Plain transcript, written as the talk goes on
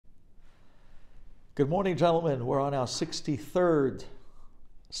Good morning, gentlemen. We're on our 63rd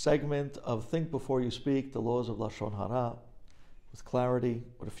segment of Think Before You Speak, the laws of Lashon Hara, with clarity,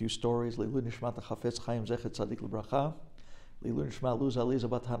 with a few stories. Leilu Nishmat Chafetz Chaim Zechet Tzadik L'Bracha. Leilu Nishmat Luz Aliza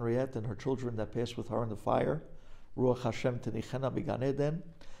Bat Henriette and her children that passed with her in the fire. Ruach Hashem Tenichena B'Gan Eden.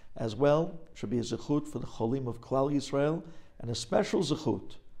 As well, should be a zechut for the Cholim of Klal Yisrael, and a special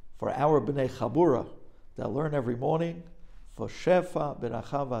zechut for our B'nei Chabura that learn every morning for Shefa,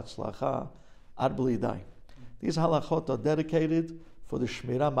 Beracha, V'Atzlacha, Ad B'Lidai. These halachot are dedicated for the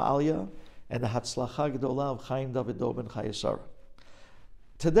Shemirat Ma'alya and the Hatzlacha Gdola of Chaim David Ben Chayesara.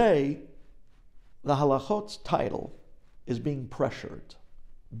 Today, the halachot's title is being pressured.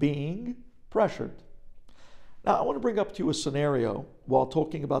 Being pressured. Now, I want to bring up to you a scenario while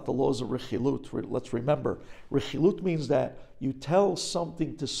talking about the laws of rechilut. Let's remember, rechilut means that you tell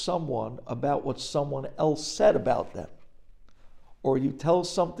something to someone about what someone else said about them. Or you tell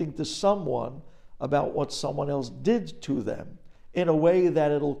something to someone about what someone else did to them in a way that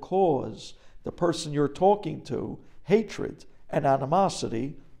it'll cause the person you're talking to hatred and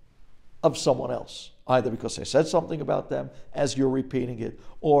animosity of someone else, either because they said something about them as you're repeating it,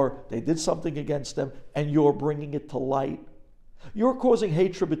 or they did something against them and you're bringing it to light. You're causing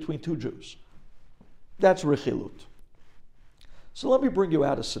hatred between two Jews. That's rechilut. So let me bring you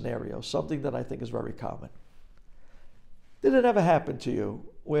out a scenario, something that I think is very common. Did it ever happen to you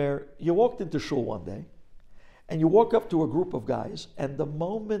where you walked into shul one day and you walk up to a group of guys, and the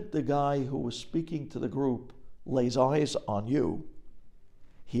moment the guy who was speaking to the group lays eyes on you,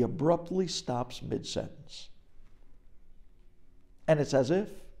 he abruptly stops mid-sentence? And it's as if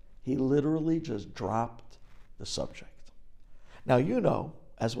he literally just dropped the subject. Now you know,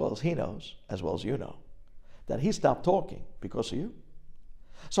 as well as he knows, as well as you know, that he stopped talking because of you.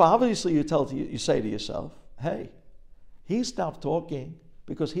 So obviously you say to yourself, hey, he stopped talking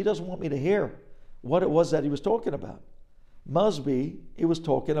because he doesn't want me to hear what it was that he was talking about. Must be he was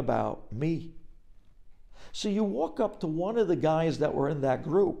talking about me. So you walk up to one of the guys that were in that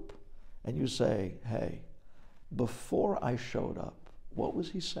group and you say, hey, before I showed up, what was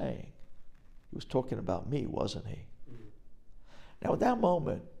he saying? He was talking about me, wasn't he? Now at that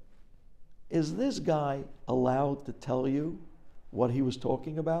moment, is this guy allowed to tell you what he was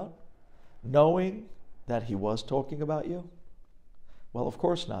talking about, knowing that he was talking about you? Well, of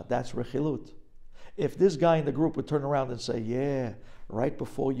course not. That's rechilut. If this guy in the group would turn around and say, yeah, right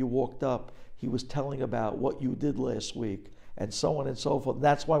before you walked up, he was telling about what you did last week, and so on and so forth.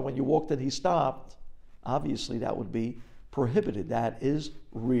 That's why when you walked in, he stopped. Obviously, that would be prohibited. That is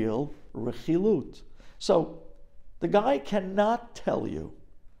real rechilut. So the guy cannot tell you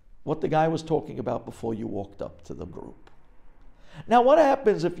what the guy was talking about before you walked up to the group. Now, what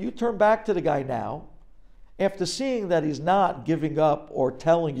happens if you turn back to the guy now, after seeing that he's not giving up or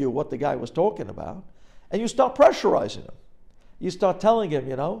telling you what the guy was talking about, and you start pressurizing him? You start telling him,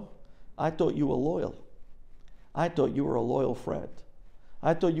 you know, I thought you were loyal. I thought you were a loyal friend.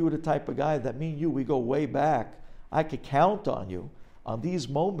 I thought you were the type of guy that me and you, we go way back. I could count on you on these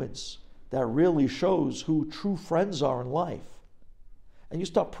moments that really shows who true friends are in life. And you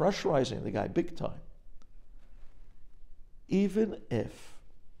start pressurizing the guy big time. Even if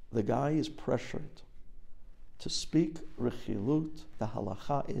the guy is pressured to speak rechilut, the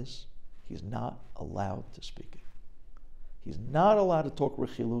halacha is he's not allowed to speak it. He's not allowed to talk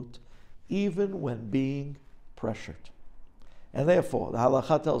rechilut even when being pressured. And therefore, the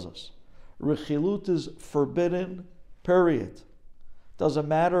halacha tells us, rechilut is forbidden, period. Doesn't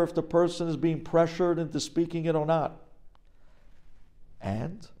matter if the person is being pressured into speaking it or not.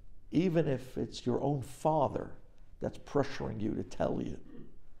 And even if it's your own father that's pressuring you to tell you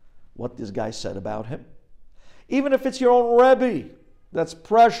what this guy said about him, even if it's your own Rebbe that's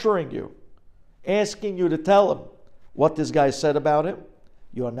pressuring you, asking you to tell him what this guy said about him,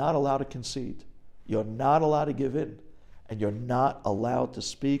 you're not allowed to concede. You're not allowed to give in. And you're not allowed to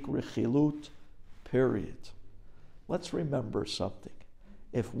speak rechilut, period. Let's remember something.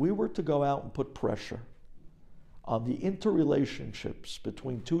 If we were to go out and put pressure on the interrelationships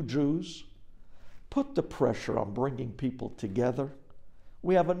between two Jews, put the pressure on bringing people together,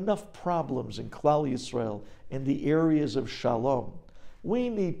 we have enough problems in Klal Yisrael in the areas of shalom. We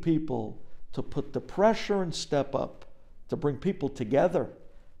need people to put the pressure and step up to bring people together,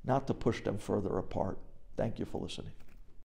 not to push them further apart. Thank you for listening.